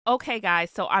Okay,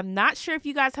 guys, so I'm not sure if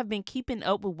you guys have been keeping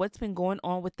up with what's been going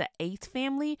on with the Ace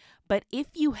family, but if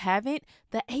you haven't,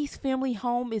 the Ace family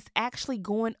home is actually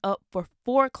going up for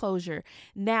foreclosure.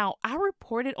 Now, I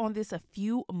reported on this a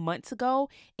few months ago,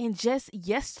 and just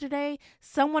yesterday,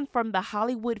 someone from the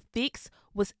Hollywood Fix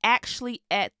was actually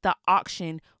at the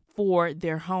auction for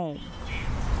their home.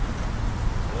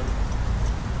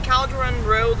 Calderon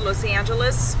Road, Los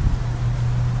Angeles.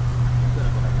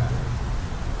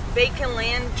 Vacant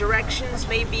land directions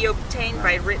may be obtained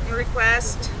by written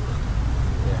request.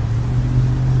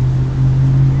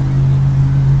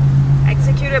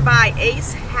 Executed by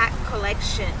Ace Hat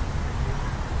Collection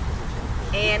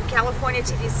and California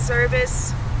TD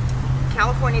Service,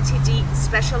 California TD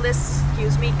Specialist,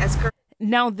 as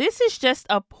Now, this is just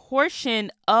a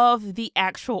portion of the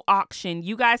actual auction.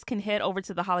 You guys can head over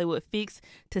to the Hollywood Fix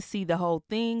to see the whole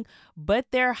thing, but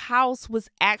their house was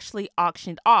actually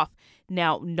auctioned off.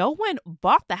 Now, no one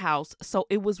bought the house, so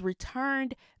it was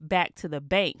returned back to the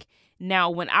bank. Now,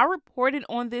 when I reported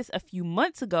on this a few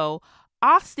months ago,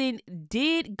 Austin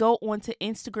did go onto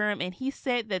Instagram and he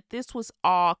said that this was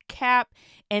all cap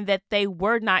and that they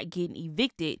were not getting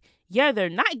evicted. Yeah, they're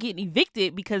not getting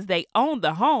evicted because they own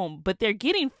the home, but they're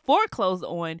getting foreclosed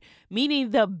on,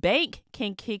 meaning the bank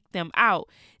can kick them out.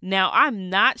 Now, I'm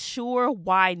not sure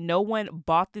why no one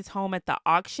bought this home at the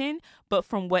auction, but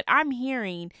from what I'm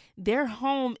hearing, their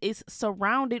home is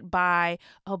surrounded by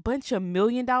a bunch of $1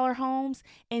 million homes,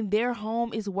 and their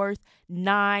home is worth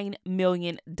 $9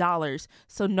 million.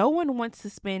 So no one wants to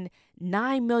spend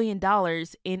 $9 million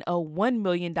in a $1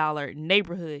 million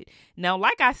neighborhood. Now,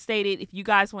 like I stated, if you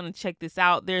guys want to check this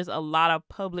out, there's a lot of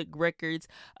public records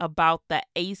about the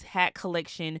Ace Hat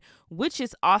Collection, which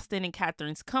is Austin and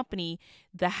Catherine's company.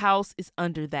 The house is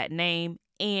under that name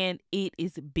and it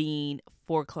is being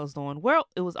foreclosed on. Well,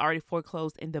 it was already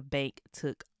foreclosed and the bank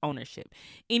took ownership.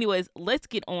 Anyways, let's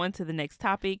get on to the next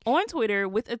topic. On Twitter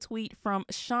with a tweet from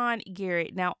Sean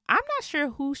Garrett. Now, I'm not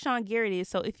sure who Sean Garrett is,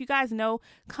 so if you guys know,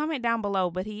 comment down below,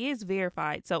 but he is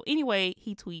verified. So anyway,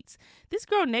 he tweets, "This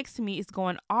girl next to me is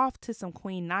going off to some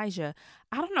Queen Naija.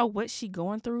 I don't know what she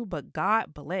going through, but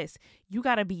God bless. You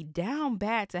gotta be down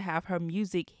bad to have her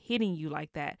music hitting you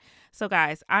like that." So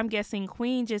guys, I'm guessing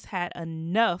Queen just had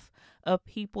enough of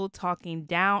people talking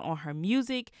down on her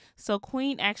music. So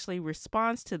Queen actually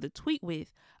responds to the tweet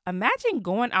with, "Imagine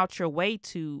going out your way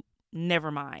to,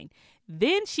 never mind."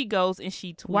 Then she goes and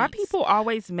she tweets, "Why people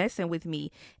always messing with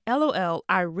me? LOL,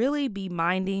 I really be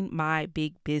minding my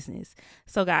big business."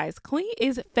 So guys, Queen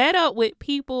is fed up with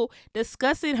people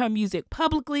discussing her music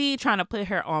publicly, trying to put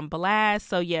her on blast.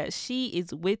 So yeah, she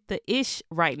is with the ish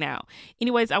right now.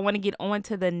 Anyways, I want to get on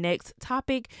to the next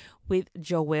topic with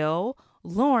Joel,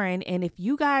 Lauren, and if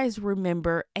you guys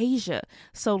remember, Asia.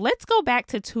 So let's go back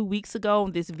to 2 weeks ago.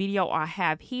 In this video I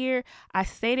have here, I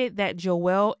stated that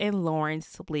Joel and Lauren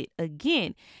split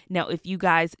again. Now, if you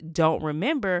guys don't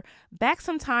remember, back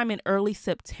sometime in early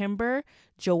September,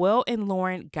 Joel and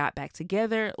Lauren got back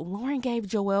together. Lauren gave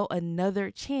Joel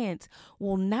another chance.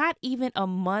 Well, not even a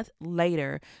month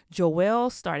later,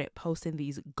 Joel started posting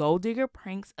these gold digger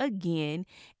pranks again.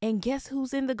 And guess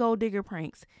who's in the gold digger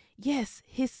pranks? Yes,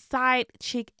 his side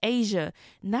chick Asia.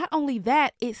 Not only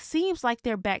that, it seems like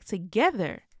they're back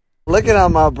together. Look at how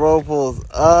my bro pulls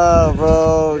up,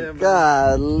 bro. Yeah,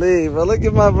 golly, bro. Look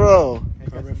at my bro.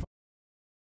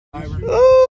 My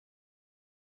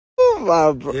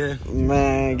bro. Yeah.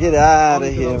 Man, get out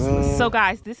of here, man. So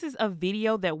guys, this is a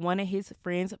video that one of his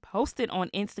friends posted on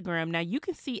Instagram. Now you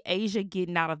can see Asia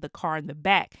getting out of the car in the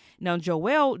back. Now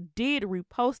Joel did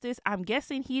repost this. I'm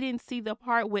guessing he didn't see the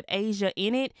part with Asia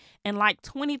in it, and like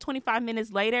 25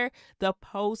 minutes later the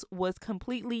post was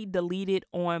completely deleted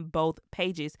on both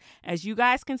pages. As you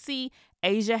guys can see,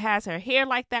 Asia has her hair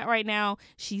like that right now.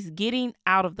 She's getting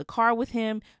out of the car with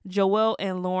him. Joel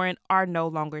and Lauren are no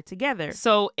longer together.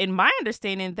 So in my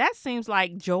understanding, that seems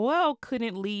like Joel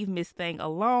couldn't leave Miss Thing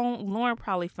alone. Lauren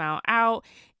probably found out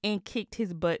and kicked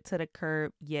his butt to the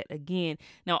curb yet again.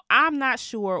 Now, I'm not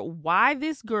sure why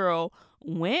this girl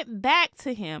went back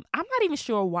to him. I'm not even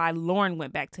sure why Lauren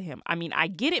went back to him. I mean, I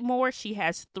get it more. She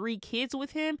has 3 kids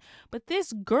with him, but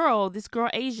this girl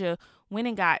Asia, went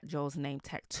and got Joel's name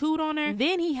tattooed on her.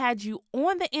 Then he had you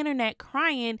on the internet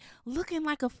crying, looking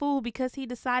like a fool because he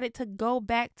decided to go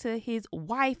back to his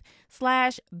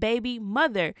wife/baby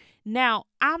mother. Now,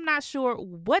 I'm not sure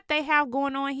what they have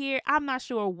going on here. I'm not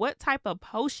sure what type of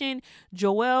potion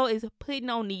Joel is putting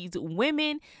on these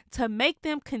women to make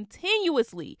them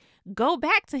continuously go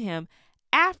back to him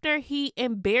after he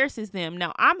embarrasses them.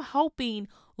 Now, I'm hoping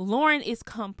Lauren is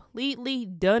completely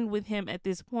done with him at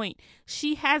this point.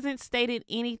 She hasn't stated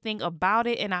anything about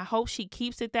it, and I hope she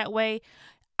keeps it that way.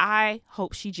 I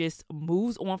hope she just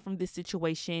moves on from this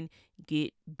situation,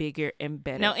 get bigger and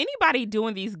better. Now, anybody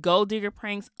doing these gold digger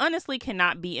pranks honestly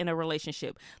cannot be in a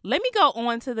relationship. Let me go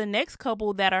on to the next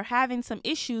couple that are having some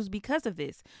issues because of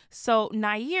this. So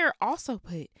Nyear also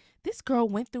put, this girl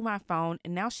went through my phone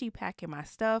and now she packing my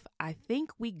stuff. I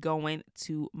think we going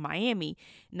to Miami.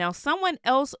 Now, someone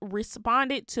else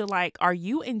responded to like, are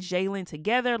you and Jayln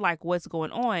together? Like, what's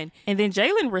going on? And then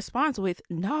Jayln responds with,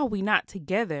 no, we not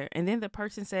together. And then the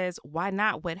person says, why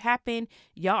not? What happened?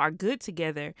 Y'all are good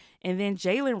together. And then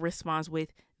Jayln responds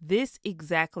with, this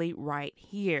exactly right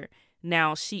here.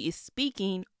 Now, she is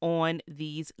speaking on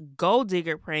these gold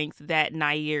digger pranks that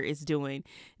Nyear is doing.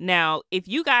 Now, if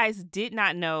you guys did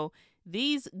not know,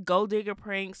 these gold digger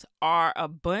pranks are a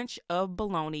bunch of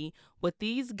baloney. What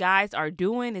these guys are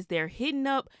doing is they're hitting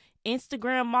up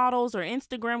Instagram models or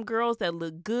Instagram girls that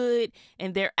look good,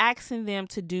 and they're asking them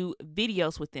to do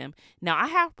videos with them. Now, I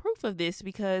have proof of this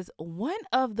because one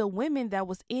of the women that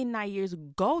was in Nyear's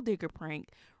gold digger prank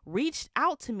reached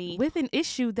out to me with an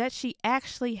issue that she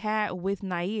actually had with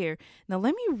Nyear. Now,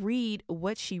 let me read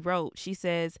what she wrote. She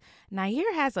says,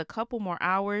 Nyear has a couple more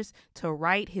hours to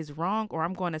right his wrong, or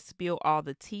I'm going to spill all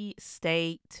the tea.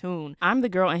 Stay tuned. I'm the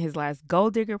girl in his last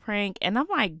gold digger prank, and I'm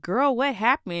like, girl, what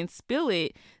happened? Spill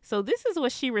it. So this is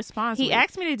what she responds with. He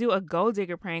asked me to do a gold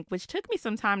digger prank, which took me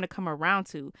some time to come around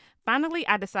to. Finally,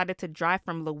 I decided to drive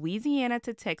from Louisiana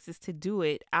to Texas to do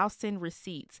it. I'll send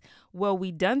receipts. Well,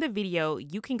 we done the video.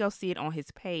 You can go see it on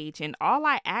his page. And all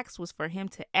I asked was for him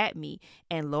to @ me.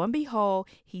 And lo and behold,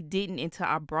 he didn't until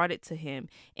I brought it to him.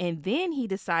 And then he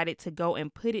decided to go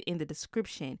and put it in the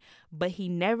description. But he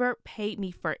never paid me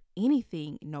for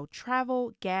anything. No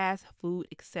travel, gas, food,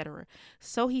 etc.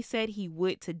 So he said he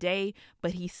would today,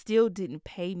 but he still didn't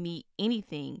pay me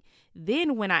anything.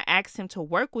 Then when I asked him to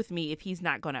work with me if he's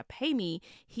not going to pay me,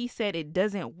 he said it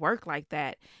doesn't work like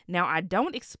that. Now, I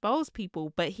don't expose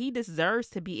people, but he deserves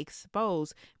to be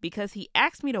exposed because he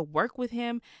asked me to work with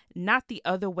him, not the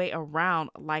other way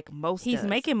around like most does. He's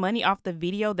making money off the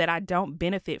video that I don't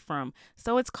benefit from.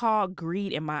 So it's called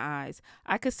greed in my eyes.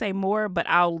 I could say more, but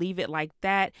I'll leave it like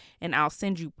that, and I'll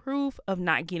send you proof of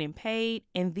not getting paid.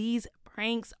 And these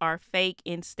pranks are fake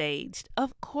and staged.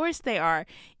 Of course they are.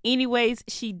 Anyways,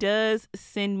 she does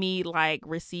send me like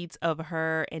receipts of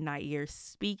her and Nyear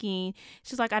speaking.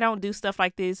 She's like, I don't do stuff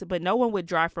like this, but no one would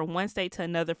drive from one state to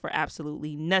another for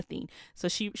absolutely nothing. So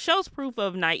she shows proof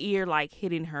of Nyear like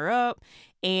hitting her up,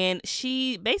 and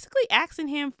she basically asking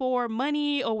him for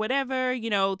money or whatever, you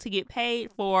know, to get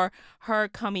paid for her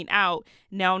coming out.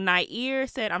 Now, Nyear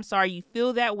said, I'm sorry you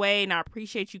feel that way, and I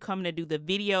appreciate you coming to do the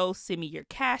video. Send me your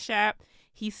Cash App.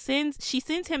 She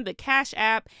sends him the Cash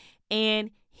App, and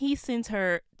he sends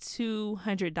her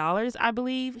 $200, I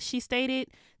believe she stated.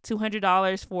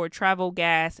 $200 for travel,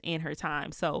 gas, and her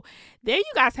time. So there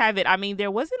you guys have it. I mean,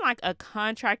 there wasn't like a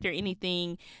contract or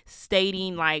anything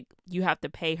stating like you have to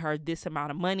pay her this amount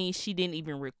of money. She didn't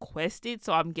even request it,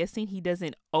 so I'm guessing he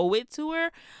doesn't owe it to her.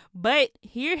 But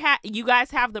here you guys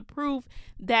have the proof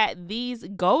that these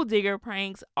gold digger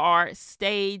pranks are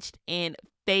staged and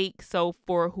fake. So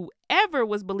for whoever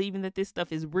was believing that this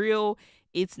stuff is real,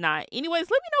 it's not. Anyways,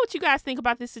 let me know what you guys think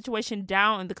about this situation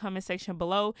down in the comment section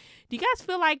below. Do you guys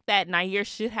feel like that Nyear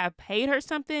should have paid her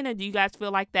something? Or do you guys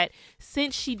feel like that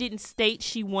since she didn't state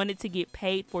she wanted to get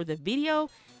paid for the video,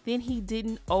 then he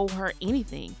didn't owe her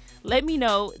anything? Let me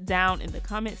know down in the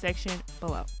comment section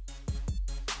below.